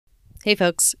Hey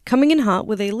folks, coming in hot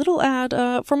with a little ad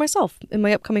for myself in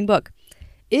my upcoming book.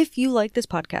 If you like this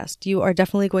podcast, you are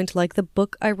definitely going to like the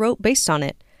book I wrote based on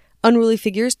it. Unruly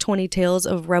Figures, 20 Tales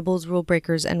of Rebels, Rule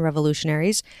Breakers, and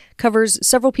Revolutionaries covers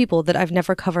several people that I've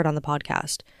never covered on the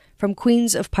podcast. From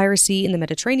queens of piracy in the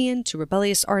Mediterranean to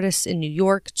rebellious artists in New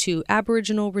York to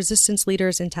Aboriginal resistance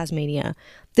leaders in Tasmania.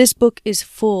 This book is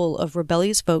full of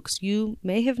rebellious folks you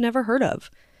may have never heard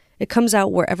of. It comes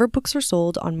out wherever books are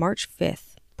sold on March 5th.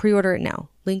 Pre-order it now.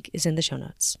 Link is in the show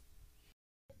notes.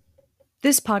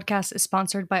 This podcast is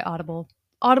sponsored by Audible.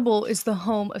 Audible is the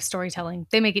home of storytelling.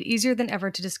 They make it easier than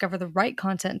ever to discover the right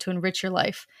content to enrich your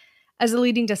life. As a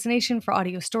leading destination for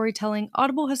audio storytelling,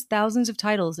 Audible has thousands of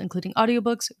titles, including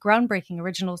audiobooks, groundbreaking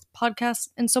originals, podcasts,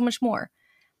 and so much more.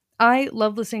 I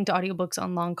love listening to audiobooks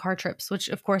on long car trips, which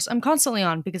of course I'm constantly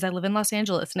on because I live in Los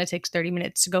Angeles and it takes 30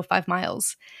 minutes to go 5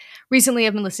 miles. Recently,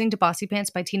 I've been listening to Bossy Pants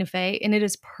by Tina Fey, and it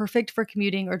is perfect for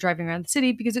commuting or driving around the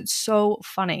city because it's so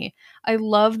funny. I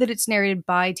love that it's narrated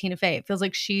by Tina Fey. It feels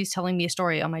like she's telling me a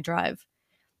story on my drive.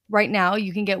 Right now,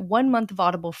 you can get 1 month of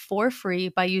Audible for free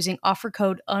by using offer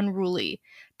code UNRULY.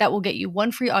 That will get you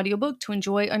 1 free audiobook to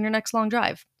enjoy on your next long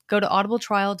drive. Go to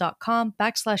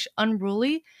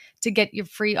audibletrial.com/unruly to get your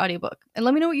free audiobook. And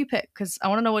let me know what you pick because I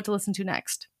want to know what to listen to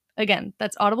next. Again,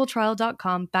 that's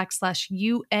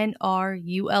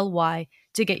audibletrial.com/UNRULY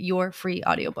to get your free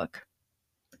audiobook.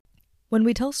 When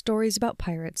we tell stories about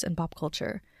pirates and pop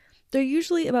culture, they're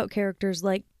usually about characters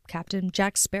like Captain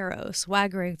Jack Sparrow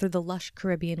swaggering through the lush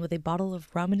Caribbean with a bottle of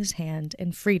rum in his hand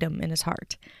and freedom in his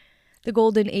heart. The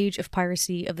golden age of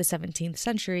piracy of the 17th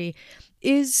century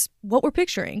is what we're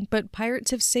picturing, but pirates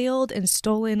have sailed and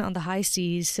stolen on the high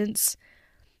seas since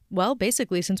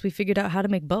we figured out how to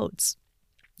make boats.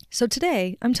 So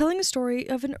today, I'm telling a story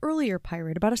of an earlier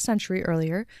pirate, about a century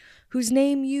earlier, whose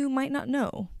name you might not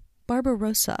know,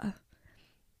 Barbarossa.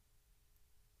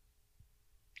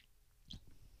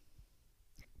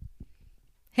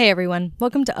 Hey everyone,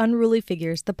 welcome to Unruly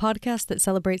Figures, the podcast that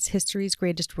celebrates history's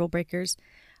greatest rule breakers.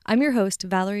 I'm your host,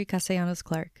 Valerie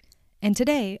Castellanos-Clark, and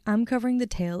today I'm covering the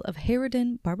tale of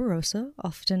Kheir-ed-Din Barbarossa,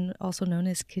 often also known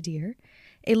as Kheir,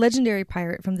 a legendary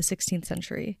pirate from the 16th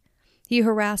century. He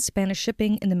harassed Spanish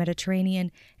shipping in the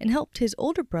Mediterranean and helped his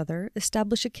older brother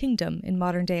establish a kingdom in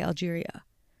modern-day Algeria.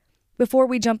 Before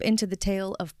we jump into the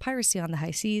tale of piracy on the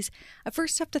high seas, I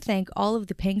first have to thank all of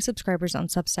the paying subscribers on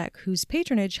Substack whose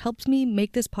patronage helped me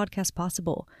make this podcast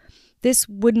possible. This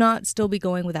would not still be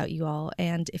going without you all,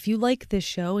 and if you like this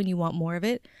show and you want more of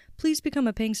it, please become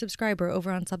a paying subscriber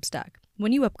over on Substack.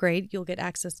 When you upgrade, you'll get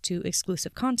access to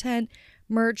exclusive content,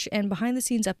 merch, and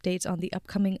behind-the-scenes updates on the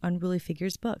upcoming Unruly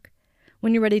Figures book.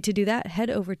 When you're ready to do that, head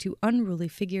over to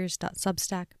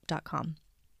unrulyfigures.substack.com.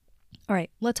 All right,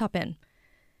 let's hop in.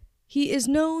 He is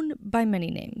known by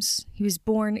many names. He was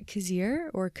born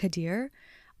Kheir, or Kheir,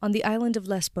 on the island of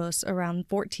Lesbos around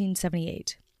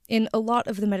 1478. In a lot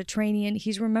of the Mediterranean,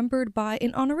 he's remembered by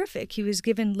an honorific he was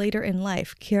given later in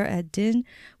life, Kheir-ed-Din,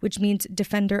 which means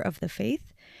defender of the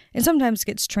faith, and sometimes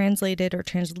gets translated or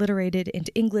transliterated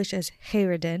into English as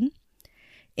Kheir-ed-Din.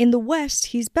 In the West,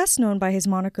 he's best known by his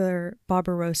moniker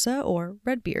Barbarossa or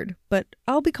Redbeard, but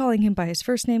I'll be calling him by his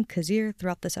first name, Kheir,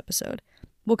 throughout this episode.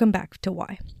 We'll come back to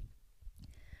why.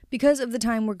 Because of the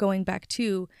time we're going back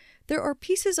to, there are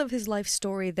pieces of his life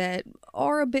story that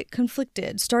are a bit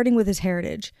conflicted, starting with his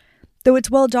heritage. Though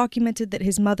it's well documented that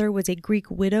his mother was a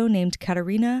Greek widow named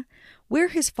Katerina, where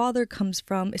his father comes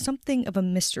from is something of a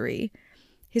mystery.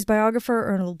 His biographer,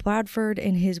 Ernest Bradford,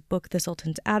 in his book The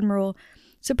Sultan's Admiral,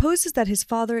 supposes that his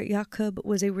father, Jacob,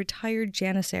 was a retired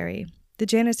janissary. The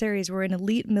janissaries were an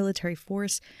elite military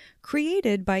force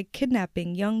created by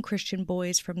kidnapping young Christian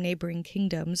boys from neighboring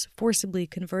kingdoms, forcibly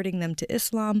converting them to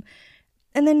Islam,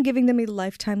 and then giving them a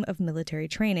lifetime of military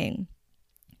training.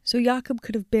 So Jacob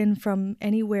could have been from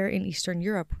anywhere in Eastern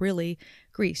Europe, really: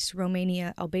 Greece,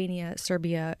 Romania, Albania,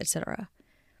 Serbia, etc.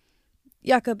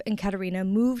 Jacob and Katerina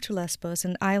moved to Lesbos,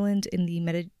 an island in the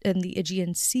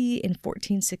Aegean Sea, in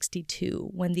 1462,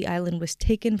 when the island was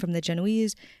taken from the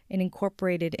Genoese and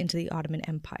incorporated into the Ottoman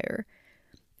Empire.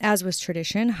 As was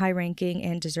tradition, high-ranking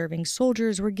and deserving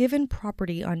soldiers were given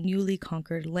property on newly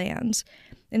conquered lands,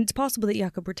 and it's possible that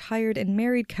Jacob retired and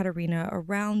married Katerina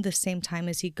around the same time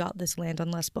as he got this land on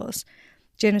Lesbos.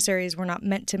 Janissaries were not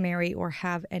meant to marry or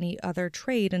have any other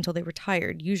trade until they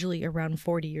retired, usually around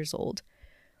 40 years old.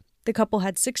 The couple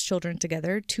had 6 children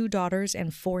together, 2 daughters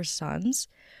and 4 sons.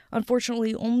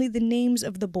 Unfortunately, only the names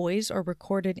of the boys are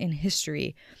recorded in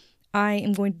history. I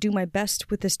am going to do my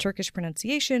best with this Turkish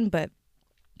pronunciation, but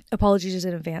apologies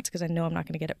in advance because I know I'm not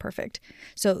going to get it perfect.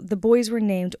 So the boys were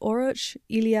named Oroç,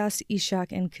 Ilyas,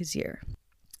 Ishak, and Kheir.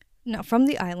 Now, from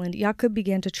the island, Jakob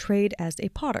began to trade as a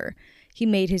potter. He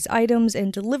made his items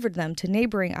and delivered them to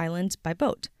neighboring islands by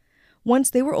boat.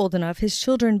 Once they were old enough, his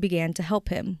children began to help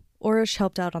him. Orish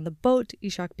helped out on the boat,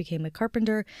 Ishak became a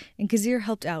carpenter, and Khizr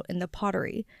helped out in the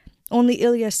pottery. Only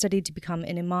Ilya studied to become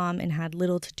an imam and had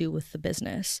little to do with the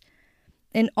business.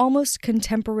 An almost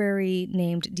contemporary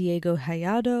named Diego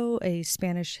Hallado, a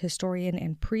Spanish historian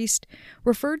and priest,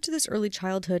 referred to this early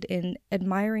childhood in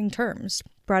admiring terms.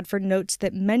 Bradford notes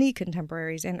that many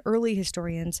contemporaries and early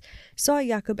historians saw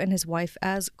Jacob and his wife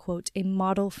as, quote, a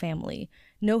model family.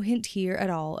 No hint here at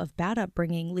all of bad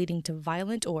upbringing leading to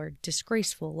violent or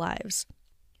disgraceful lives.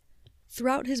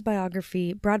 Throughout his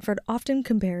biography, Bradford often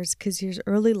compares Khizr's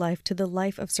early life to the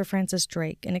life of Sir Francis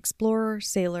Drake, an explorer,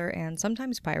 sailor, and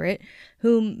sometimes pirate,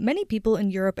 whom many people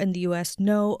in Europe and the US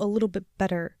know a little bit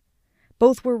better.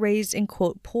 Both were raised in,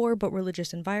 quote, poor but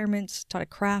religious environments, taught a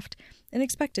craft, and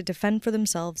expected to fend for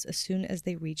themselves as soon as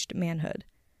they reached manhood.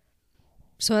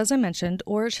 So as I mentioned,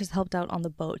 Orish has helped out on the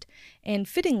boat, and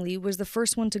fittingly was the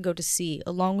first one to go to sea,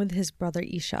 along with his brother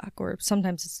Ishak, or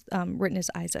sometimes it's written as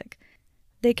Isaac.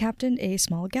 They captained a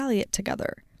small galleot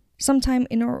together. Sometime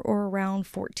in or around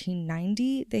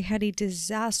 1490, they had a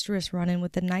disastrous run-in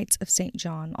with the Knights of St.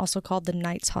 John, also called the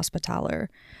Knights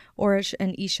Hospitaller. Orish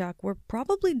and Ishak were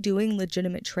probably doing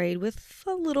legitimate trade with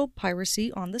a little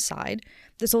piracy on the side.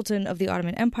 The Sultan of the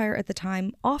Ottoman Empire at the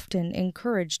time often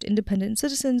encouraged independent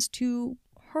citizens to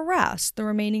harass the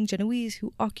remaining Genoese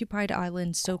who occupied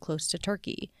islands so close to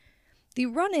Turkey. The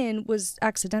run-in was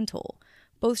accidental.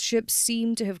 Both ships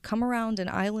seemed to have come around an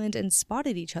island and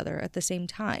spotted each other at the same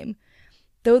time.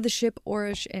 Though the ship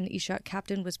Orish and Ishak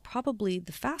captained was probably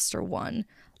the faster one,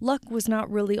 luck was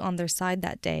not really on their side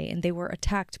that day, and they were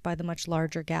attacked by the much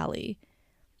larger galley.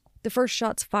 The first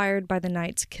shots fired by the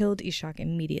knights killed Ishak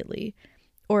immediately.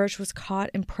 Orish was caught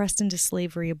and pressed into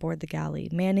slavery aboard the galley,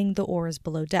 manning the oars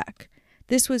below deck.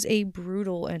 This was a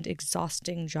brutal and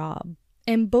exhausting job.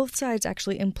 And both sides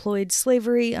actually employed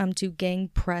slavery to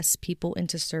gang press people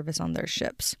into service on their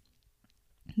ships.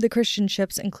 The Christian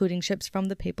ships, including ships from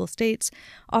the Papal States,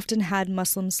 often had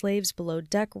Muslim slaves below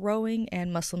deck rowing,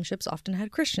 and Muslim ships often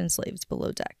had Christian slaves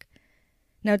below deck.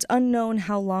 Now, it's unknown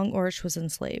how long Orish was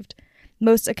enslaved.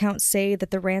 Most accounts say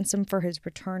that the ransom for his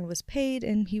return was paid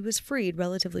and he was freed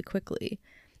relatively quickly.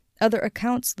 Other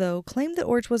accounts, though, claim that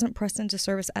Orish wasn't pressed into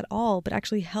service at all, but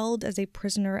actually held as a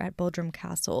prisoner at Bodrum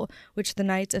Castle, which the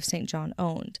Knights of St. John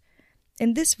owned.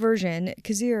 In this version,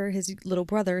 Khizr, his little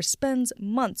brother, spends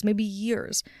months, maybe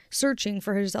years, searching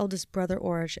for his eldest brother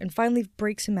Orish, and finally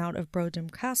breaks him out of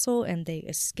Bodrum Castle, and they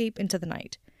escape into the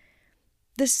night.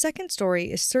 This second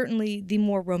story is certainly the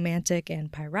more romantic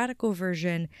and piratical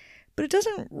version, but it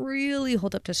doesn't really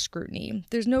hold up to scrutiny.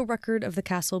 There's no record of the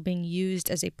castle being used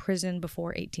as a prison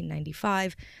before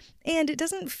 1895, and it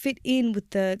doesn't fit in with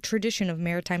the tradition of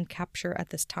maritime capture at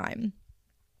this time.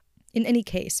 In any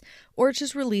case, Orish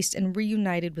is released and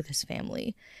reunited with his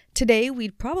family. Today,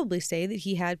 we'd probably say that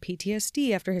he had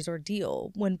PTSD after his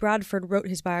ordeal. When Bradford wrote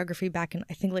his biography back in,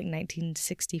 I think,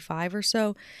 1965 or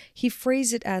so, he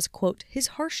phrased it as, quote, his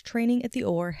harsh training at the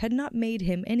oar had not made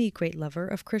him any great lover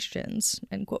of Christians,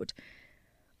 end quote.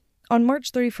 On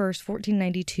March 31st,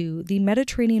 1492, the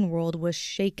Mediterranean world was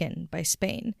shaken by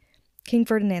Spain. King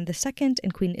Ferdinand II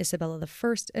and Queen Isabella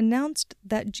I announced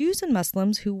that Jews and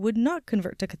Muslims who would not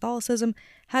convert to Catholicism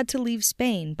had to leave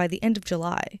Spain by the end of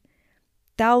July.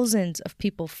 Thousands of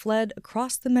people fled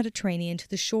across the Mediterranean to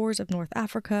the shores of North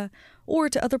Africa or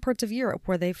to other parts of Europe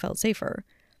where they felt safer.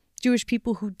 Jewish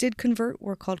people who did convert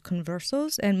were called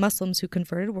conversos, and Muslims who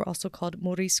converted were also called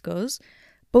moriscos.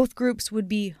 Both groups would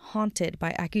be haunted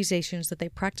by accusations that they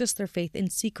practiced their faith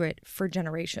in secret for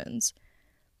generations.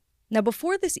 Now,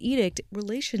 before this edict,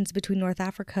 relations between North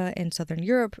Africa and Southern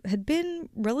Europe had been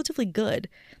relatively good.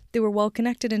 They were well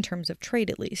connected in terms of trade,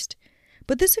 at least.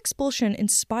 But this expulsion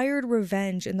inspired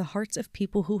revenge in the hearts of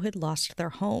people who had lost their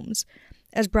homes.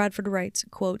 As Bradford writes,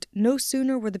 quote, no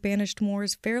sooner were the banished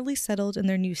Moors fairly settled in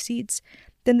their new seats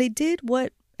than they did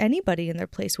what anybody in their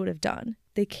place would have done.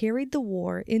 They carried the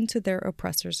war into their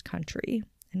oppressor's country,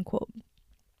 end quote.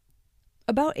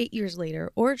 About 8 years later,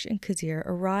 Orish and Khizr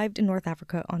arrived in North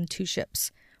Africa on 2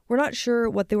 ships. We're not sure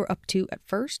what they were up to at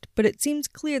first, but it seems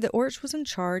clear that Orish was in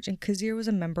charge and Khizr was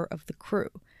a member of the crew.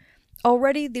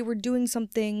 Already, they were doing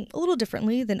something a little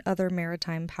differently than other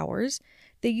maritime powers.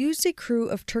 They used a crew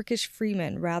of Turkish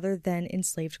freemen rather than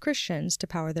enslaved Christians to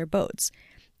power their boats.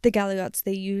 The galleots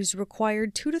they used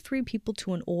required 2 to 3 people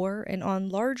to an oar, and on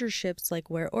larger ships like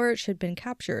where Orish had been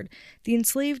captured, the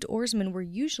enslaved oarsmen were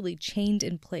usually chained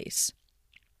in place.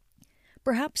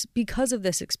 Perhaps because of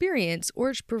this experience,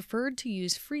 Orch preferred to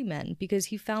use free men because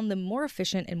he found them more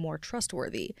efficient and more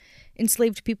trustworthy.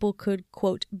 Enslaved people could,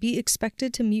 quote, be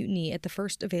expected to mutiny at the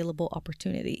first available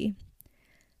opportunity.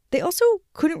 They also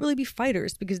couldn't really be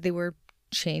fighters because they were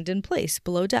chained in place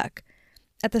below deck.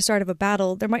 At the start of a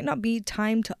battle, there might not be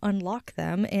time to unlock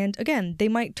them, and again, they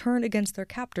might turn against their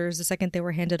captors the second they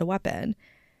were handed a weapon.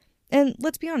 And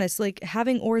let's be honest,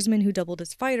 having oarsmen who doubled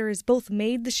as fighters both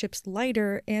made the ships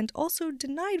lighter and also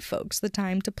denied folks the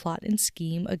time to plot and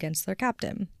scheme against their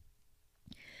captain.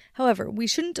 However, we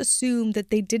shouldn't assume that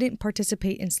they didn't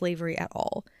participate in slavery at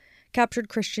all. Captured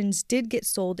Christians did get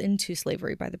sold into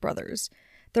slavery by the brothers.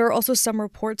 There are also some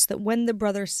reports that when the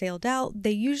brothers sailed out,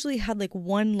 they usually had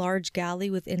one large galley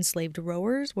with enslaved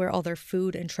rowers where all their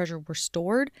food and treasure were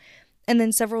stored, and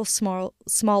then several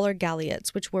smaller galleots,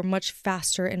 which were much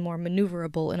faster and more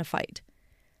maneuverable in a fight.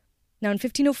 Now, in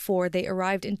 1504, they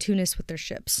arrived in Tunis with their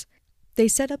ships. They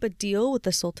set up a deal with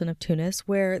the Sultan of Tunis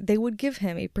where they would give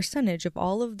him a percentage of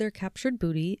all of their captured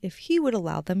booty if he would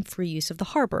allow them free use of the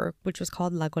harbor, which was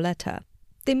called La Goleta.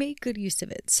 They made good use of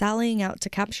it, sallying out to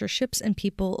capture ships and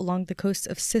people along the coasts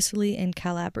of Sicily and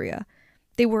Calabria.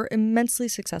 They were immensely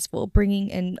successful,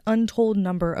 bringing an untold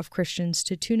number of Christians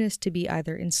to Tunis to be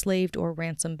either enslaved or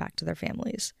ransomed back to their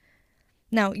families.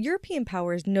 Now, European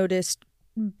powers noticed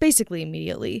basically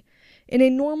immediately. In a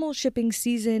normal shipping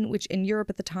season, which in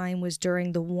Europe at the time was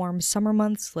during the warm summer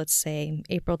months, let's say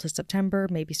April to September,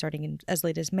 maybe starting in as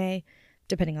late as May,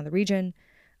 depending on the region.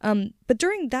 But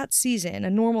during that season, a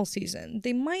normal season,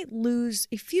 they might lose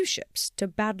a few ships to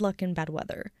bad luck and bad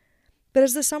weather. But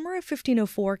as the summer of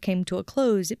 1504 came to a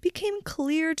close, it became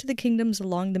clear to the kingdoms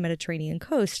along the Mediterranean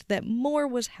coast that more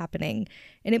was happening,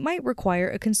 and it might require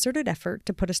a concerted effort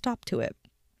to put a stop to it.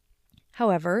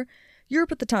 However,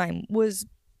 Europe at the time was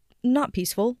not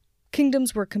peaceful.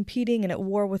 Kingdoms were competing and at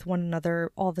war with one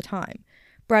another all the time.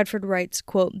 Bradford writes,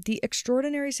 quote, "The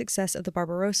extraordinary success of the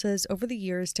Barbarossas over the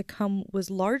years to come was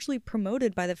largely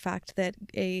promoted by the fact that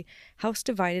a house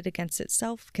divided against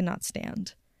itself cannot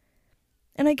stand."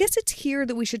 And I guess it's here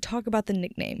that we should talk about the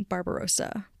nickname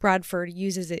Barbarossa. Bradford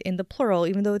uses it in the plural,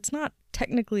 even though it's not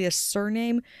technically a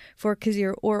surname for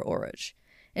Khizr or Orch.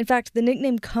 In fact, the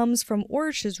nickname comes from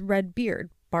Orch's red beard.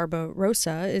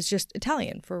 Barbarossa is just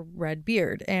Italian for red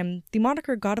beard, and the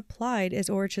moniker got applied as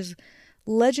Orch's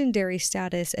legendary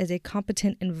status as a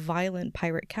competent and violent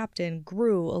pirate captain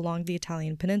grew along the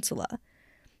Italian peninsula.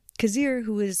 Khizr,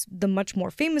 who is the much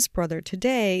more famous brother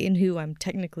today, and who I'm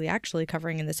technically actually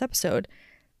covering in this episode,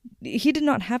 he did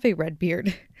not have a red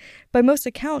beard. By most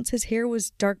accounts, his hair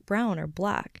was dark brown or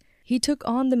black. He took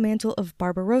on the mantle of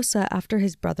Barbarossa after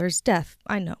his brother's death.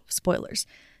 I know, spoilers.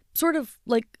 Sort of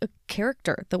like a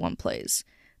character that one plays.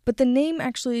 But the name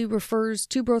actually refers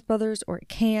to both brothers, or it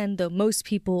can, though most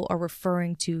people are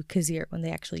referring to Khizr when they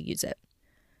actually use it.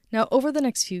 Now, over the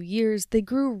next few years, they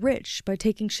grew rich by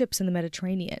taking ships in the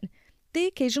Mediterranean. They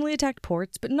occasionally attacked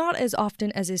ports, but not as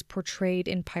often as is portrayed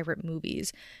in pirate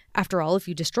movies. After all, if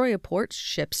you destroy a port,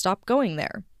 ships stop going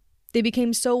there. They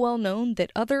became so well known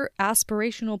that other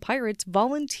aspirational pirates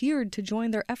volunteered to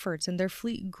join their efforts, and their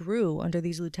fleet grew under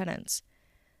these lieutenants.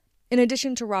 In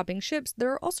addition to robbing ships,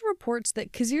 there are also reports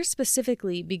that Khizr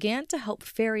specifically began to help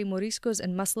ferry Moriscos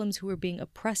and Muslims who were being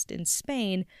oppressed in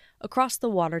Spain across the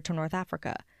water to North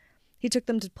Africa. He took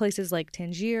them to places like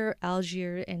Tangier,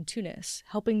 Algiers, and Tunis,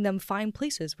 helping them find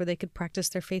places where they could practice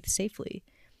their faith safely.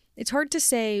 It's hard to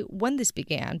say when this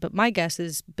began, but my guess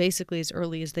is basically as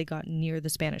early as they got near the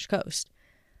Spanish coast.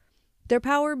 Their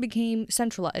power became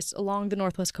centralized along the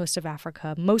northwest coast of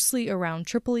Africa, mostly around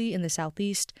Tripoli in the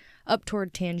southeast, up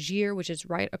toward Tangier, which is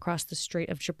right across the Strait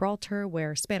of Gibraltar,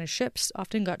 where Spanish ships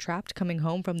often got trapped coming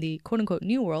home from the quote-unquote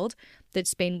New World that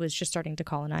Spain was just starting to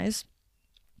colonize.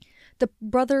 The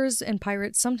brothers and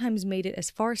pirates sometimes made it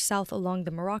as far south along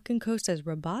the Moroccan coast as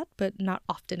Rabat, but not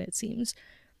often, it seems.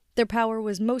 Their power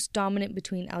was most dominant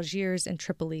between Algiers and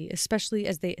Tripoli, especially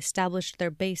as they established their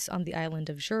base on the island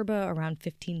of Jerba around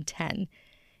 1510.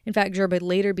 In fact, Jerba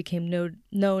later became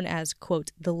known as,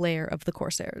 quote, the lair of the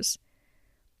corsairs.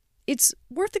 It's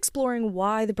worth exploring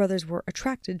why the brothers were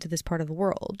attracted to this part of the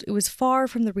world. It was far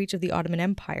from the reach of the Ottoman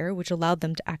Empire, which allowed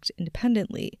them to act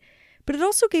independently, but it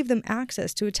also gave them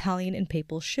access to Italian and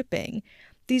papal shipping.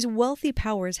 These wealthy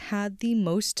powers had the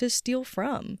most to steal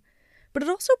from. But it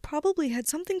also probably had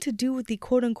something to do with the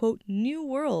quote-unquote New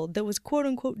World that was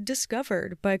quote-unquote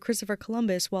discovered by Christopher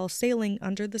Columbus while sailing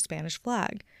under the Spanish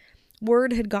flag.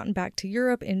 Word had gotten back to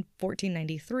Europe in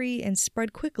 1493 and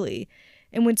spread quickly,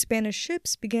 and when Spanish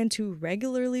ships began to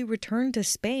regularly return to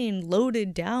Spain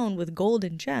loaded down with gold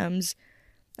and gems,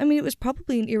 it was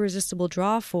probably an irresistible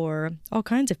draw for all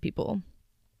kinds of people.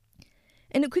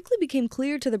 And it quickly became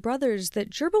clear to the brothers that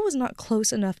Jerba was not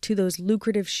close enough to those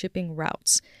lucrative shipping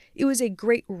routes. It was a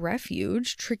great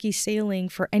refuge, tricky sailing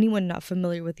for anyone not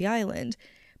familiar with the island,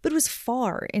 but it was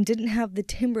far and didn't have the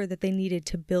timber that they needed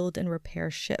to build and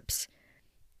repair ships.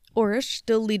 Oruch,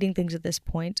 still leading things at this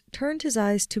point, turned his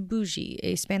eyes to Bougie,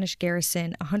 a Spanish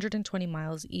garrison 120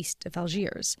 miles east of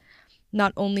Algiers.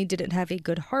 Not only did it have a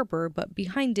good harbor, but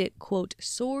behind it, quote,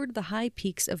 soared the high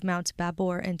peaks of Mounts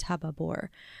Babor and Tababor,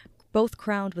 both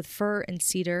crowned with fir and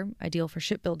cedar, ideal for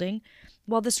shipbuilding,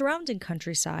 while the surrounding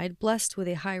countryside, blessed with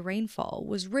a high rainfall,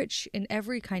 was rich in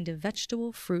every kind of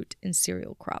vegetable, fruit, and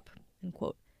cereal crop, end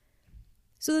quote.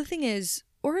 So the thing is,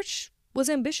 Oruch was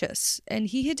ambitious, and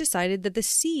he had decided that the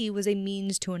sea was a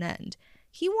means to an end.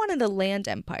 He wanted a land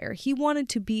empire. He wanted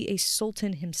to be a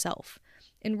sultan himself.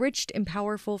 Enriched and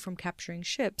powerful from capturing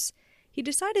ships, he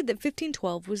decided that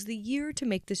 1512 was the year to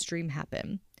make this dream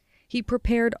happen. He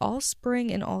prepared all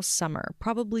spring and all summer,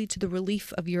 probably to the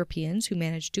relief of Europeans who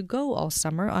managed to go all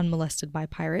summer unmolested by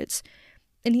pirates,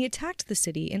 and he attacked the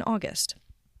city in August.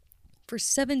 For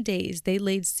 7 days, they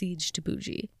laid siege to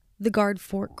Bougie. The guard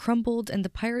fort crumbled, and the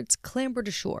pirates clambered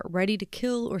ashore, ready to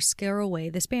kill or scare away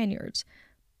the Spaniards.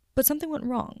 But something went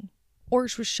wrong.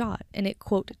 Oruch was shot, and it,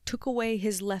 quote, took away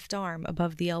his left arm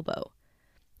above the elbow.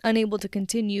 Unable to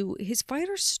continue, his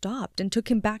fighters stopped and took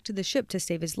him back to the ship to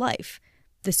save his life.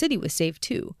 The city was saved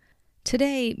too.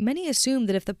 Today, many assume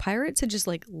that if the pirates had just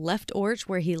left Oruch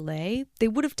where he lay, they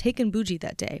would have taken Bougie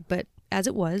that day, but as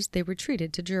it was, they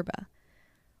retreated to Jerba.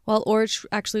 While Oruch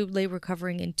actually lay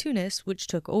recovering in Tunis, which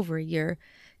took over a year,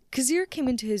 Kheir came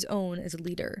into his own as a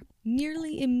leader.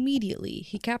 Nearly immediately,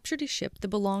 he captured a ship that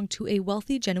belonged to a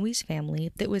wealthy Genoese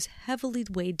family that was heavily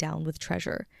weighed down with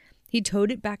treasure. He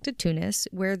towed it back to Tunis,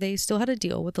 where they still had a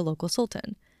deal with the local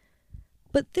sultan.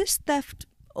 But this theft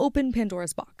opened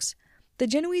Pandora's box. The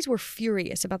Genoese were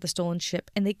furious about the stolen ship,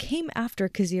 and they came after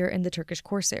Kheir and the Turkish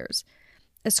corsairs.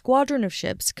 A squadron of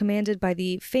ships, commanded by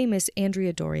the famous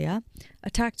Andrea Doria,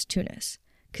 attacked Tunis.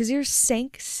 Kheir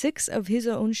sank 6 of his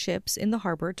own ships in the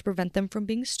harbor to prevent them from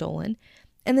being stolen,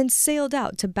 and then sailed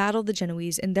out to battle the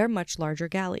Genoese in their much larger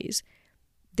galleys.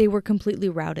 They were completely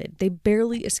routed. They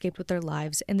barely escaped with their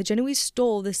lives, and the Genoese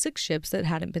stole the 6 ships that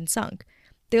hadn't been sunk.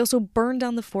 They also burned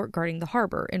down the fort guarding the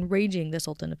harbor, enraging the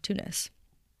Sultan of Tunis.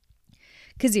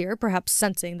 Kheir, perhaps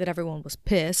sensing that everyone was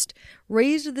pissed,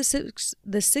 raised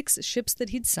the six ships that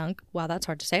he'd sunk. Wow, that's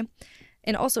hard to say.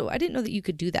 And also, I didn't know that you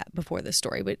could do that before this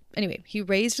story, but anyway, he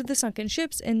raised the sunken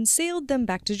ships and sailed them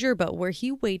back to Jerba, where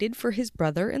he waited for his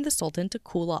brother and the Sultan to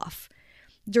cool off.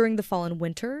 During the fall and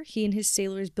winter, he and his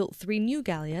sailors built 3 new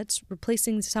galleots,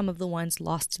 replacing some of the ones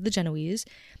lost to the Genoese,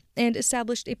 and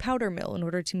established a powder mill in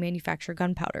order to manufacture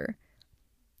gunpowder.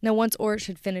 Now, once Oruch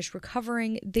had finished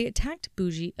recovering, they attacked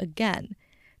Bougie again.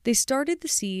 They started the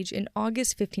siege in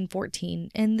August 1514,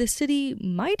 and the city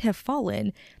might have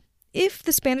fallen if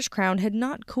the Spanish crown had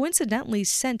not coincidentally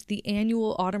sent the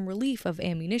annual autumn relief of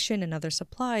ammunition and other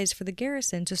supplies for the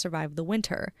garrison to survive the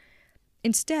winter.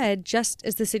 Instead, just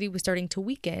as the city was starting to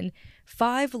weaken,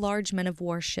 5 large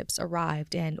men-of-war ships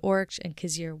arrived, and Oruch and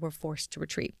Kheir were forced to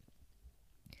retreat.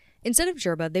 Instead of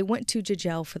Jerba, they went to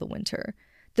Jejel for the winter.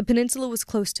 The peninsula was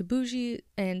close to Bougie,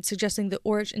 and suggesting that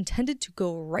Oruch intended to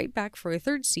go right back for a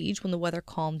 3rd siege when the weather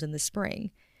calmed in the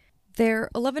spring. There,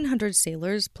 1,100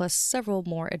 sailors, plus several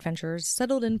more adventurers,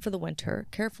 settled in for the winter,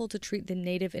 careful to treat the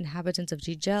native inhabitants of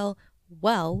Jejel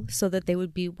well so that they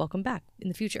would be welcomed back in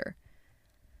the future.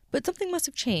 But something must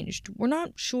have changed. We're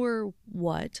not sure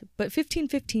what, but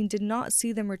 1515 did not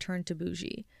see them return to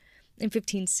Bougie. In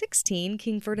 1516,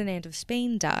 King Ferdinand of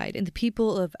Spain died, and the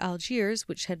people of Algiers,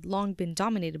 which had long been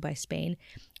dominated by Spain,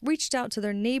 reached out to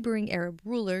their neighboring Arab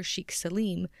ruler, Sheikh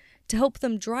Salim, to help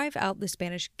them drive out the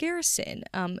Spanish garrison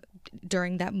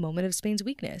during that moment of Spain's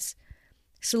weakness.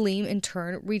 Salim, in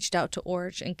turn, reached out to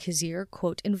Oruch and Kheir,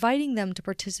 quote, inviting them to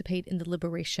participate in the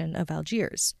liberation of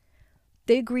Algiers.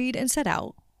 They agreed and set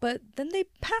out, but then they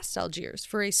passed Algiers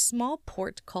for a small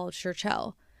port called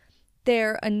Cherchel.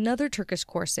 There, another Turkish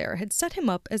corsair had set him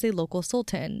up as a local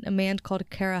sultan, a man called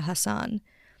Kara-Hassan.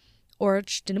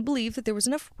 Oruch didn't believe that there was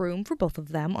enough room for both of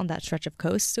them on that stretch of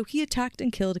coast, so he attacked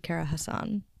and killed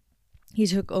Kara-Hassan. He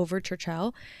took over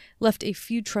Cherchel, left a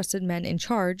few trusted men in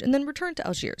charge, and then returned to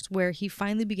Algiers, where he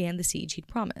finally began the siege he'd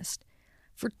promised.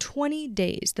 For 20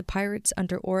 days, the pirates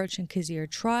under Oruch and Kheir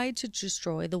tried to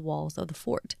destroy the walls of the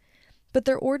fort, but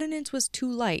their ordnance was too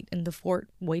light and the fort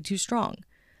way too strong.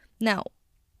 Now,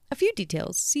 a few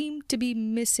details seem to be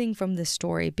missing from this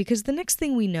story, because the next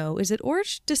thing we know is that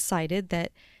Oruch decided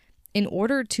that in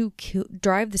order to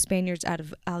drive the Spaniards out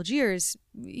of Algiers,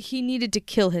 he needed to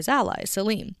kill his ally,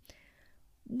 Salim.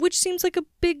 which seems like a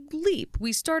big leap.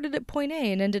 We started at point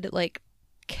A and ended at like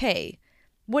K.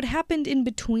 What happened in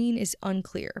between is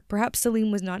unclear. Perhaps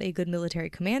Selim was not a good military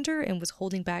commander and was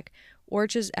holding back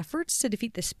Orch's efforts to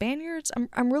defeat the Spaniards.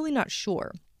 I'm really not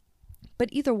sure. But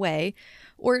either way,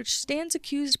 Orch stands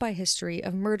accused by history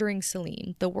of murdering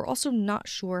Selim, though we're also not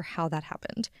sure how that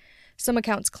happened. Some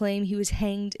accounts claim he was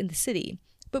hanged in the city,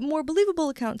 but more believable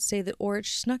accounts say that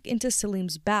Orch snuck into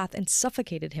Selim's bath and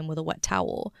suffocated him with a wet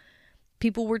towel.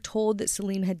 People were told that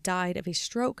Selim had died of a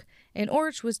stroke, and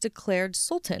Orch was declared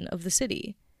Sultan of the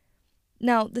city.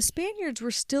 Now, the Spaniards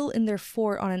were still in their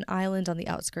fort on an island on the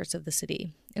outskirts of the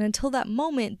city, and until that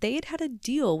moment, they had had a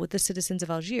deal with the citizens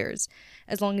of Algiers.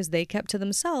 As long as they kept to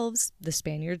themselves, the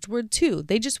Spaniards would too.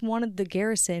 They just wanted the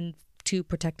garrison to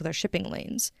protect their shipping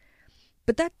lanes.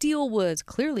 But that deal was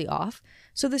clearly off,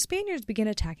 so the Spaniards began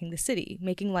attacking the city,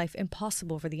 making life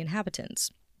impossible for the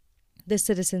inhabitants. The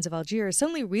citizens of Algiers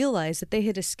suddenly realized that they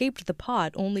had escaped the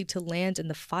pod only to land in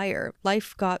the fire.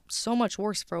 Life got so much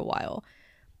worse for a while.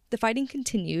 The fighting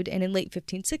continued, and in late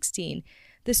 1516,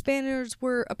 the Spaniards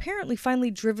were apparently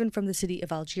finally driven from the city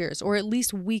of Algiers, or at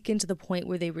least weakened to the point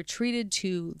where they retreated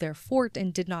to their fort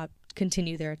and did not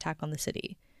continue their attack on the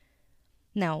city.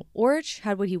 Now, Orch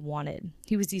had what he wanted.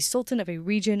 He was the sultan of a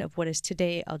region of what is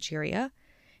today Algeria.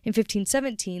 In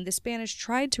 1517, the Spanish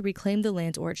tried to reclaim the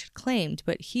lands Orch had claimed,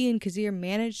 but he and Kheir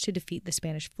managed to defeat the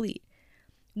Spanish fleet.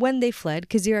 When they fled,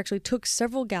 Kheir actually took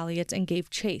several galleots and gave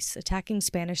chase, attacking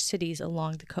Spanish cities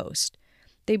along the coast.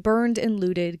 They burned and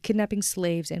looted, kidnapping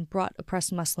slaves, and brought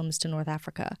oppressed Muslims to North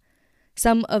Africa.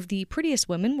 Some of the prettiest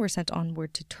women were sent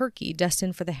onward to Turkey,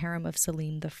 destined for the harem of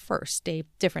Selim I, a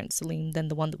different Selim than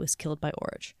the one that was killed by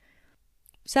Orch.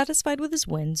 Satisfied with his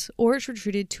wins, Orch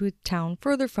retreated to a town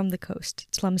further from the coast,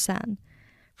 Tlemcen.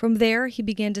 From there, he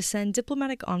began to send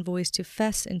diplomatic envoys to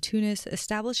Fez and Tunis,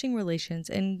 establishing relations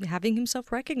and having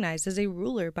himself recognized as a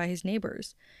ruler by his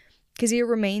neighbors. Kheir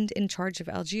remained in charge of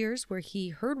Algiers, where he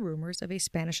heard rumors of a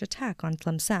Spanish attack on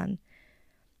Tlemcen.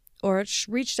 Orch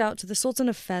reached out to the Sultan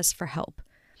of Fez for help.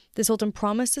 The Sultan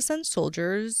promised to send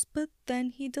soldiers, but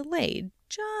then he delayed,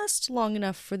 just long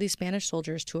enough for the Spanish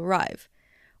soldiers to arrive.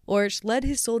 Orch led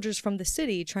his soldiers from the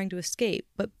city, trying to escape,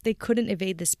 but they couldn't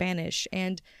evade the Spanish,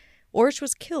 and Orch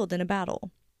was killed in a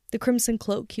battle. The crimson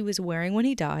cloak he was wearing when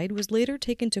he died was later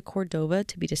taken to Cordova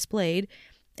to be displayed,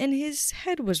 and his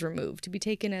head was removed to be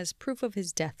taken as proof of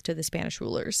his death to the Spanish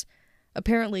rulers.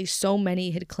 Apparently, so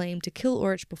many had claimed to kill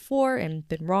Orch before and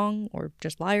been wrong, or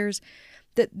just liars,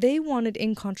 that they wanted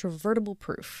incontrovertible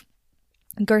proof.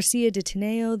 Garcia de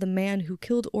Tineo, the man who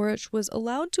killed Orch, was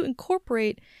allowed to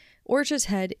incorporate Orch's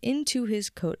head into his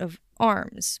coat of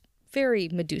arms. Very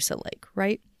Medusa-like,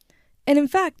 right? And in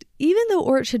fact, even though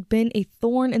Orch had been a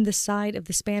thorn in the side of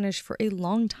the Spanish for a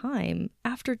long time,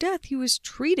 after death he was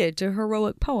treated to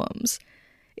heroic poems.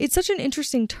 It's such an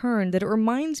interesting turn that it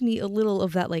reminds me a little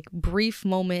of that brief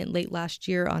moment late last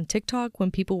year on TikTok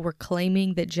when people were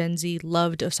claiming that Gen Z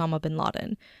loved Osama bin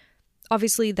Laden.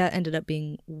 Obviously, that ended up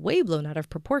being way blown out of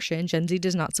proportion. Gen Z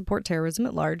does not support terrorism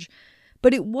at large.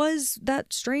 But it was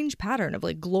that strange pattern of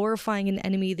glorifying an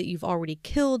enemy that you've already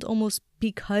killed almost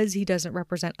because he doesn't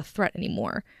represent a threat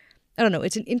anymore. I don't know,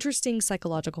 it's an interesting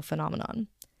psychological phenomenon.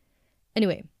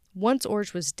 Anyway, once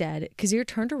Orch was dead, Kheir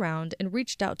turned around and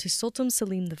reached out to Sultan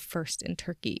Selim I in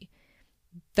Turkey.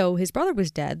 Though his brother was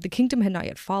dead, the kingdom had not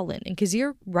yet fallen, and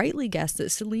Kheir rightly guessed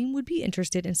that Selim would be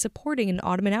interested in supporting an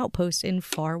Ottoman outpost in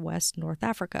far west North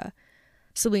Africa.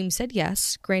 Selim said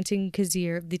yes, granting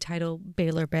Kheir the title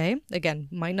Beylerbey, again,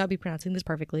 might not be pronouncing this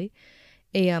perfectly,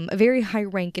 a very high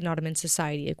rank in Ottoman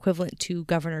society, equivalent to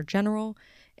governor-general,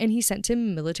 and he sent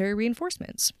him military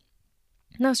reinforcements.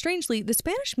 Now, strangely, the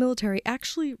Spanish military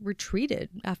actually retreated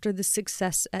after the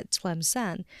success at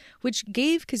Tlemcen, which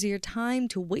gave Kheir time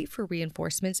to wait for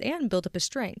reinforcements and build up his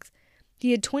strength.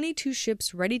 He had 22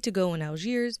 ships ready to go in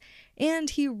Algiers, and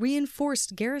he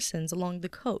reinforced garrisons along the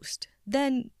coast.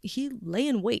 Then he lay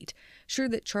in wait, sure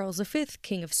that Charles V,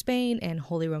 King of Spain and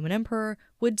Holy Roman Emperor,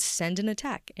 would send an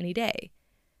attack any day.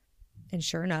 And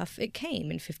sure enough, it came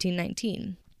in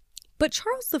 1519. But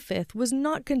Charles V was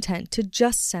not content to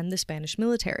just send the Spanish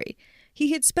military.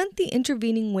 He had spent the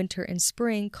intervening winter and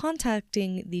spring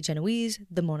contacting the Genoese,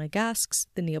 the Monegasques,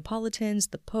 the Neapolitans,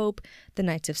 the Pope, the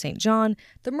Knights of St. John,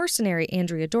 the mercenary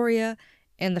Andrea Doria,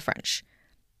 and the French.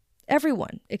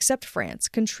 Everyone, except France,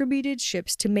 contributed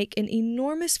ships to make an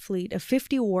enormous fleet of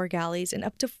 50 war galleys and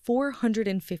up to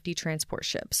 450 transport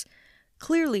ships.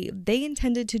 Clearly, they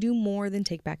intended to do more than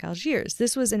take back Algiers.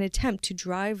 This was an attempt to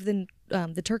drive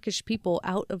the Turkish people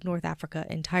out of North Africa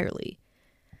entirely.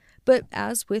 But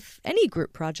as with any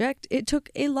group project, it took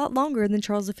a lot longer than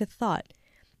Charles V thought.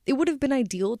 It would have been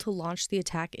ideal to launch the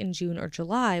attack in June or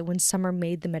July when summer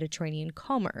made the Mediterranean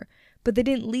calmer, but they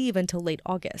didn't leave until late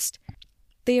August.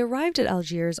 They arrived at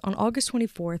Algiers on August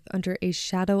 24th under a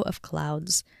shadow of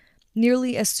clouds.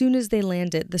 Nearly as soon as they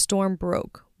landed, the storm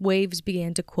broke. Waves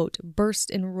began to, quote, burst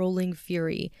in rolling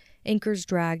fury. Anchors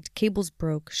dragged, cables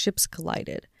broke, ships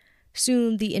collided.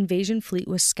 Soon the invasion fleet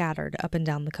was scattered up and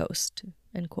down the coast,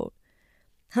 end quote.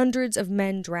 Hundreds of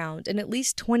men drowned, and at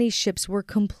least 20 ships were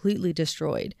completely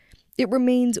destroyed. It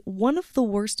remains one of the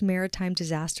worst maritime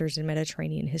disasters in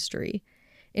Mediterranean history.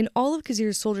 And all of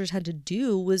Khizr's soldiers had to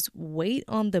do was wait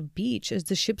on the beach as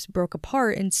the ships broke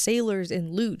apart and sailors and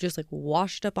loot just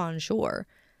washed up on shore.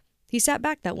 He sat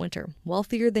back that winter,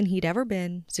 wealthier than he'd ever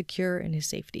been, secure in his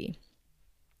safety.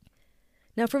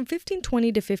 Now, from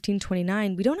 1520 to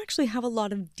 1529, we don't actually have a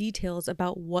lot of details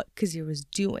about what Kheir was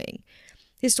doing.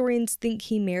 Historians think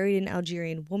he married an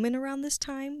Algerian woman around this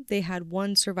time. They had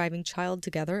one surviving child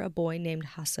together, a boy named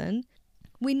Hassan.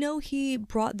 We know he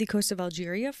brought the coast of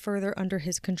Algeria further under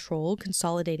his control,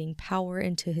 consolidating power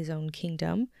into his own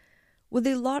kingdom. With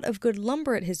a lot of good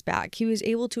lumber at his back, he was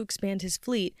able to expand his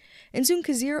fleet, and soon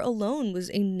Kheir alone was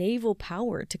a naval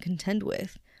power to contend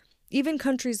with. Even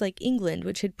countries like England,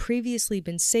 which had previously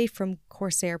been safe from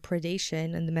corsair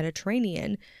predation in the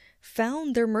Mediterranean,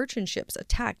 found their merchant ships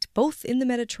attacked both in the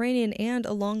Mediterranean and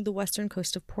along the western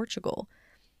coast of Portugal.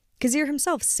 Kheir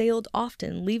himself sailed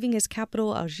often, leaving his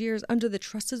capital Algiers under the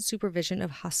trusted supervision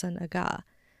of Hassan Aga.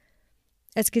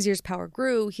 As Khizr's power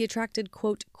grew, he attracted,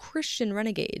 quote, Christian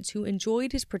renegades who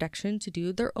enjoyed his protection to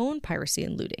do their own piracy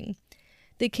and looting.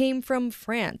 They came from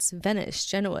France, Venice,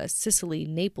 Genoa, Sicily,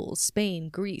 Naples, Spain,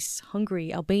 Greece,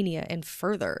 Hungary, Albania, and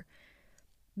further.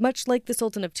 Much like the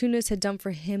Sultan of Tunis had done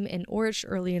for him and Oruç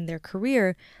early in their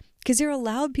career, Kheir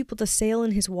allowed people to sail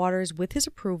in his waters with his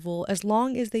approval as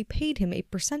long as they paid him a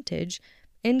percentage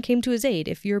and came to his aid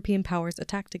if European powers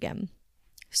attacked again.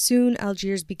 Soon,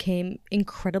 Algiers became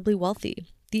incredibly wealthy.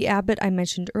 The abbot I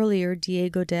mentioned earlier,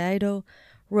 Diego de Aido,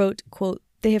 wrote, quote,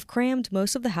 "They have crammed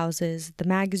most of the houses, the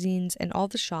magazines, and all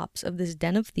the shops of this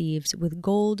den of thieves with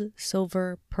gold,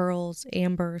 silver, pearls,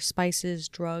 amber, spices,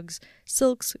 drugs,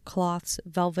 silks, cloths,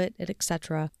 velvet,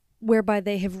 etc., whereby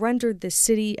they have rendered this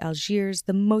city, Algiers,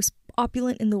 the most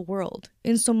opulent in the world,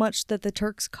 insomuch that the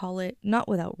Turks call it, not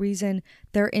without reason,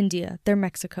 their India, their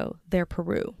Mexico, their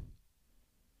Peru."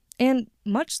 And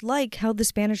much like how the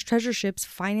Spanish treasure ships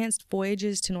financed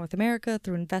voyages to North America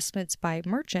through investments by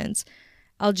merchants,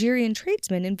 Algerian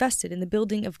tradesmen invested in the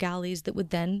building of galleys that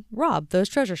would then rob those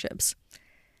treasure ships.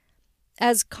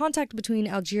 As contact between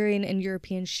Algerian and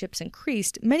European ships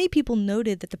increased, many people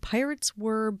noted that the pirates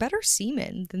were better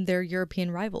seamen than their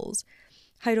European rivals.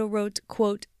 Haido wrote,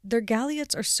 quote, "Their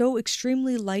galleots are so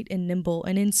extremely light and nimble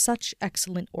and in such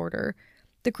excellent order.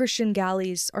 The Christian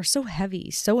galleys are so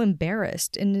heavy, so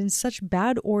embarrassed, and in such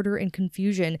bad order and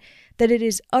confusion that it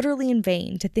is utterly in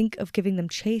vain to think of giving them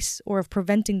chase or of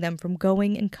preventing them from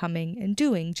going and coming and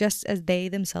doing just as they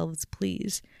themselves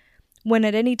please. When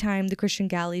at any time the Christian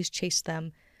galleys chase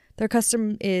them, their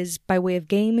custom is, by way of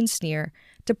game and sneer,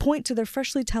 to point to their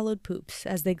freshly tallowed poops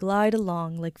as they glide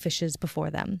along like fishes before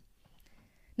them."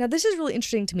 Now, this is really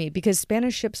interesting to me because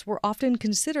Spanish ships were often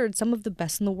considered some of the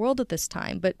best in the world at this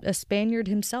time, but a Spaniard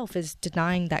himself is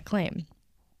denying that claim.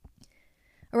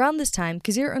 Around this time,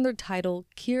 Kheir earned the title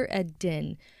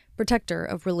Kheir-ed-Din, protector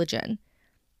of religion.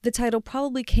 The title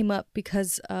probably came up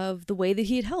because of the way that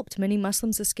he had helped many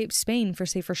Muslims escape Spain for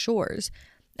safer shores.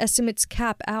 Estimates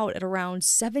cap out at around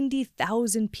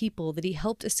 70,000 people that he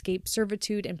helped escape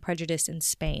servitude and prejudice in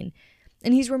Spain.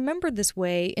 And he's remembered this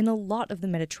way in a lot of the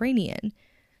Mediterranean.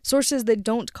 Sources that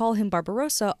don't call him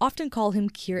Barbarossa often call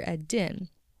him Kheir-ed-Din.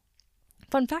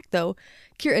 Fun fact, though,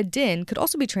 Kheir-ed-Din could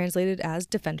also be translated as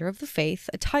Defender of the Faith,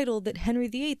 a title that Henry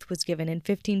VIII was given in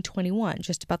 1521,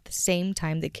 just about the same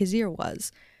time that Kheir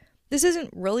was. This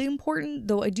isn't really important,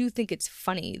 though I do think it's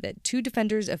funny that two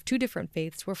defenders of two different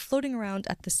faiths were floating around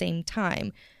at the same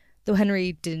time, though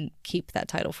Henry didn't keep that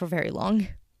title for very long.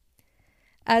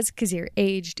 As Kheir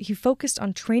aged, he focused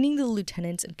on training the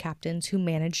lieutenants and captains who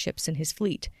managed ships in his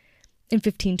fleet. In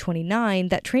 1529,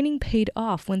 that training paid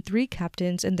off when 3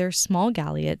 captains and their small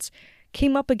galleots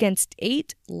came up against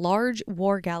 8 large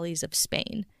war galleys of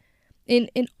Spain. In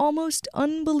an almost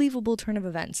unbelievable turn of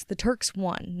events, the Turks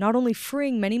won, not only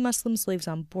freeing many Muslim slaves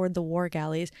on board the war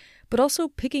galleys, but also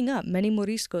picking up many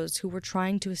Moriscos who were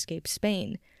trying to escape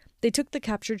Spain. They took the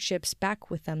captured ships back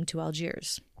with them to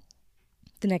Algiers.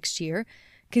 The next year,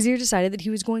 Kheir decided that he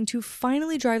was going to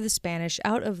finally drive the Spanish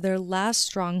out of their last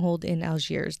stronghold in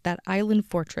Algiers, that island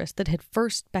fortress that had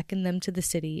first beckoned them to the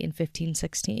city in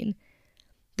 1516.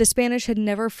 The Spanish had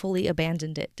never fully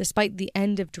abandoned it, despite the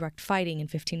end of direct fighting in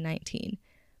 1519.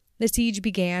 The siege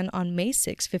began on May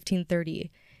 6, 1530,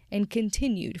 and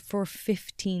continued for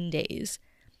 15 days.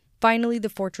 Finally, the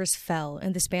fortress fell,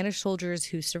 and the Spanish soldiers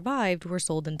who survived were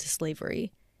sold into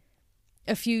slavery.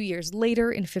 A few years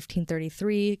later, in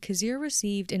 1533, Kheir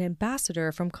received an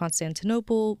ambassador from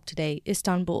Constantinople, today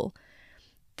Istanbul.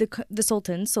 The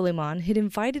Sultan, Suleiman, had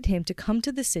invited him to come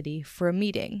to the city for a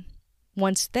meeting.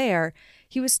 Once there,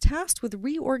 he was tasked with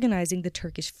reorganizing the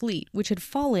Turkish fleet, which had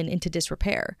fallen into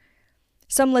disrepair.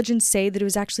 Some legends say that it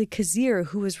was actually Kheir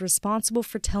who was responsible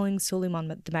for telling Suleiman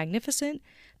the Magnificent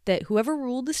that whoever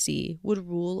ruled the sea would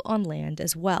rule on land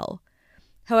as well.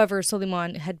 However,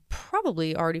 Suleiman had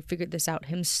probably already figured this out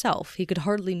himself. He could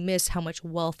hardly miss how much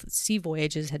wealth sea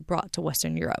voyages had brought to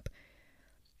Western Europe.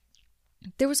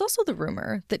 There was also the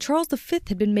rumor that Charles V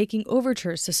had been making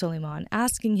overtures to Suleiman,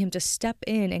 asking him to step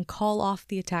in and call off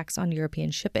the attacks on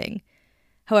European shipping.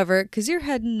 However, Kheir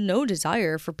had no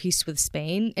desire for peace with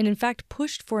Spain, and in fact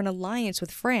pushed for an alliance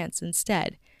with France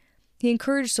instead. He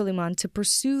encouraged Suleiman to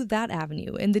pursue that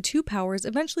avenue, and the two powers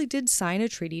eventually did sign a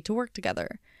treaty to work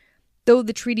together. Though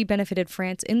the treaty benefited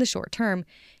France in the short term,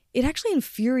 it actually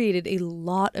infuriated a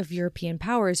lot of European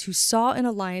powers who saw an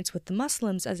alliance with the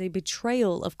Muslims as a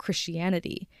betrayal of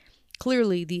Christianity.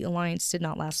 Clearly, the alliance did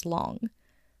not last long.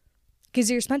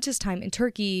 Kheir spent his time in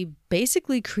Turkey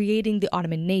basically creating the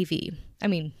Ottoman Navy. I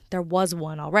mean, there was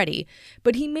one already,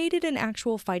 but he made it an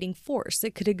actual fighting force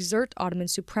that could exert Ottoman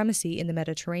supremacy in the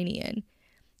Mediterranean.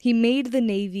 He made the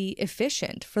Navy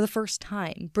efficient for the first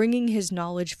time, bringing his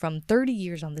knowledge from 30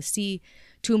 years on the sea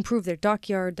to improve their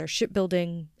dockyard, their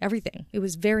shipbuilding, everything. It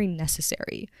was very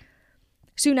necessary.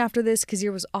 Soon after this,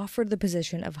 Kheir was offered the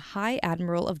position of High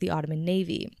Admiral of the Ottoman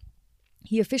Navy.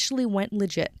 He officially went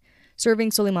legit,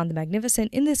 serving Suleiman the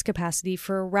Magnificent in this capacity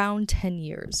for around 10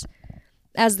 years.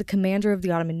 As the commander of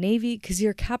the Ottoman Navy,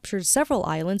 Kheir captured several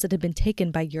islands that had been taken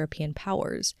by European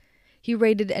powers. He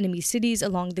raided enemy cities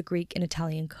along the Greek and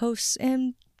Italian coasts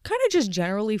and kind of just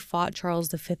generally fought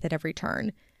Charles V at every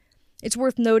turn. It's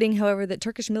worth noting, however, that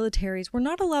Turkish militaries were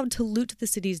not allowed to loot the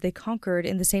cities they conquered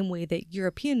in the same way that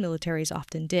European militaries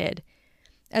often did.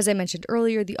 As I mentioned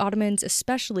earlier, the Ottomans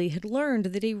especially had learned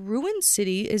that a ruined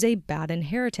city is a bad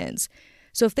inheritance,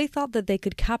 so if they thought that they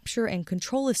could capture and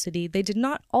control a city, they did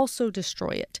not also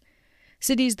destroy it.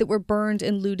 Cities that were burned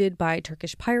and looted by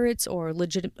Turkish pirates or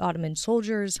legitimate Ottoman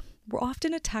soldiers were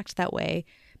often attacked that way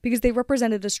because they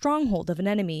represented a stronghold of an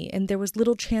enemy and there was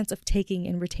little chance of taking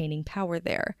and retaining power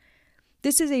there.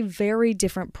 This is a very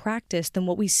different practice than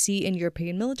what we see in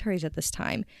European militaries at this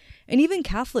time, and even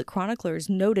Catholic chroniclers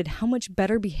noted how much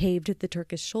better behaved the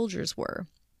Turkish soldiers were.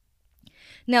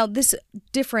 Now, this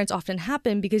difference often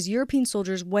happened because European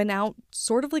soldiers went out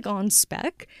sort of like on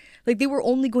spec. Like they were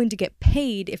only going to get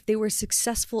paid if they were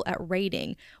successful at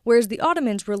raiding, whereas the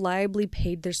Ottomans reliably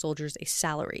paid their soldiers a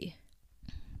salary.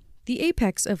 The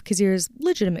apex of Kheir's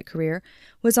legitimate career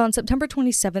was on September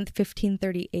 27,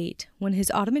 1538, when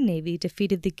his Ottoman navy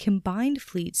defeated the combined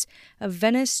fleets of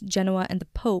Venice, Genoa, and the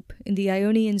Pope in the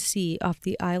Ionian Sea off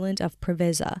the island of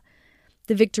Preveza.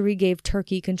 The victory gave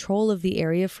Turkey control of the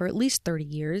area for at least 30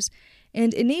 years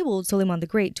and enabled Suleiman the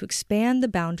Great to expand the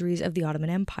boundaries of the Ottoman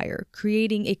Empire,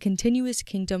 creating a continuous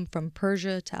kingdom from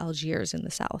Persia to Algiers in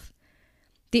the south.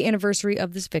 The anniversary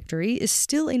of this victory is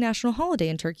still a national holiday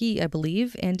in Turkey, I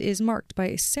believe, and is marked by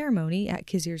a ceremony at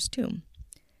Kheir's tomb.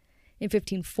 In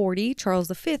 1540, Charles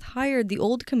V hired the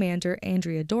old commander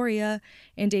Andrea Doria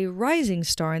and a rising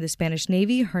star in the Spanish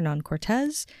Navy, Hernan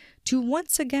Cortés, to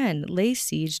once again lay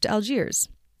siege to Algiers.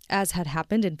 As had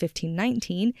happened in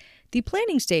 1519, the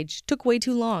planning stage took way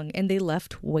too long and they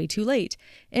left way too late,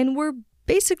 and were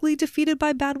basically defeated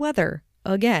by bad weather,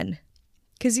 again.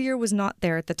 Kheir was not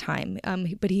there at the time,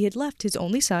 but he had left his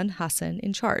only son, Hassan,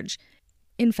 in charge.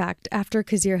 In fact, after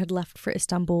Kheir had left for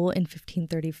Istanbul in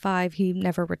 1535, he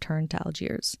never returned to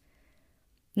Algiers.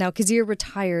 Now, Kheir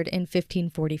retired in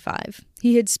 1545.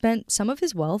 He had spent some of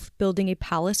his wealth building a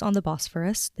palace on the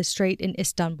Bosphorus, the strait in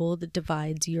Istanbul that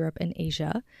divides Europe and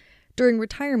Asia. During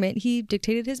retirement, he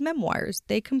dictated his memoirs.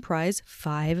 They comprise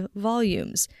 5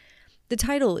 volumes. The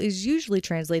title is usually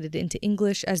translated into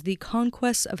English as The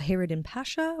Conquests of Kheir-ed-Din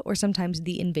Pasha, or sometimes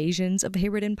The Invasions of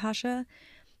Kheir-ed-Din Pasha.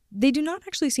 They do not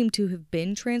actually seem to have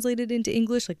been translated into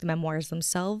English like the memoirs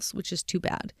themselves, which is too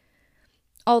bad.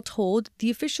 All told, the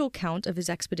official count of his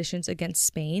expeditions against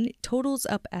Spain totals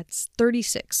up at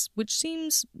 36, which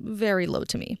seems very low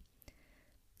to me.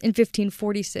 In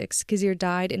 1546, Kheir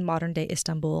died in modern-day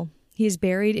Istanbul. He is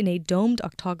buried in a domed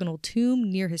octagonal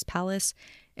tomb near his palace,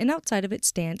 and outside of it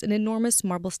stands an enormous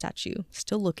marble statue,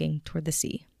 still looking toward the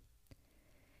sea.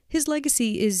 His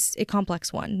legacy is a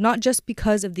complex one, not just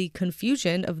because of the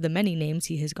confusion of the many names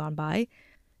he has gone by.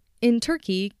 In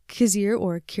Turkey, Khizr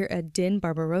or Kheir-ed-Din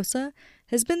Barbarossa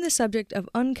has been the subject of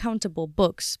uncountable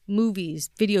books,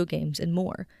 movies, video games, and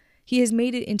more. He has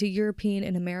made it into European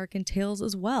and American tales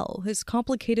as well, his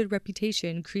complicated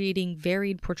reputation creating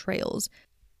varied portrayals.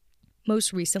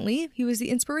 Most recently, he was the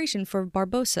inspiration for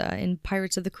Barbarossa in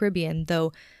Pirates of the Caribbean,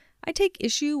 though I take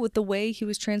issue with the way he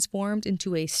was transformed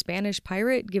into a Spanish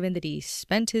pirate given that he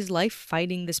spent his life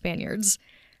fighting the Spaniards.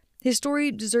 His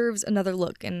story deserves another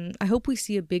look, and I hope we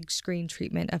see a big screen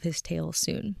treatment of his tale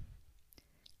soon.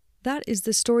 That is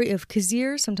the story of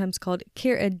Khizr, sometimes called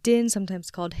Kheir-ed-Din, sometimes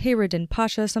called Kheir-ed-Din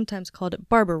Pasha, sometimes called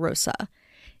Barbarossa.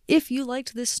 If you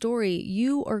liked this story,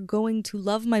 you are going to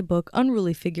love my book,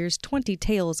 Unruly Figures, 20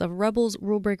 Tales of Rebels,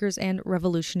 Rulebreakers, and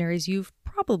Revolutionaries You've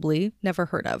Probably Never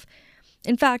Heard of.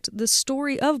 In fact, the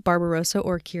story of Barbarossa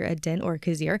or Kheir-ed-Din or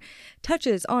Khizr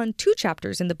touches on 2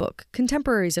 chapters in the book,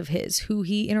 contemporaries of his, who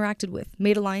he interacted with,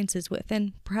 made alliances with,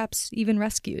 and perhaps even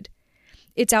rescued.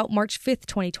 It's out March 5th,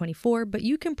 2024, but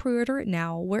you can pre-order it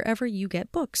now wherever you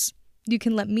get books. You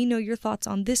can let me know your thoughts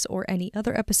on this or any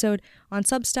other episode on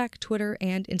Substack, Twitter,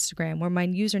 and Instagram, where my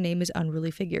username is Unruly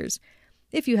Figures.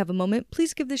 If you have a moment,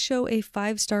 please give this show a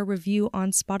 5-star review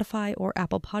on Spotify or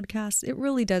Apple Podcasts. It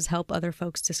really does help other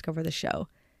folks discover the show.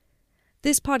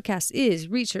 This podcast is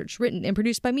researched, written, and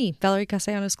produced by me, Valerie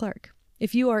Castellanos-Clark.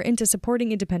 If you are into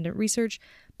supporting independent research,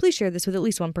 please share this with at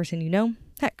least one person you know.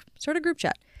 Heck, start a group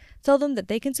chat. Tell them that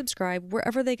they can subscribe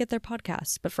wherever they get their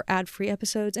podcasts, but for ad-free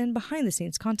episodes and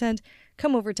behind-the-scenes content,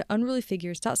 come over to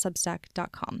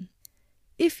unrulyfigures.substack.com.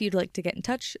 If you'd like to get in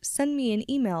touch, send me an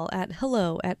email at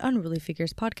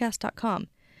hello@unrulyfigurespodcast.com.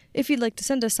 If you'd like to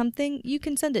send us something, you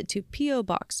can send it to P.O.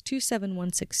 Box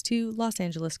 27162, Los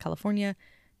Angeles, California,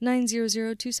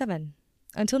 90027.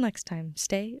 Until next time,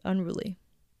 stay unruly.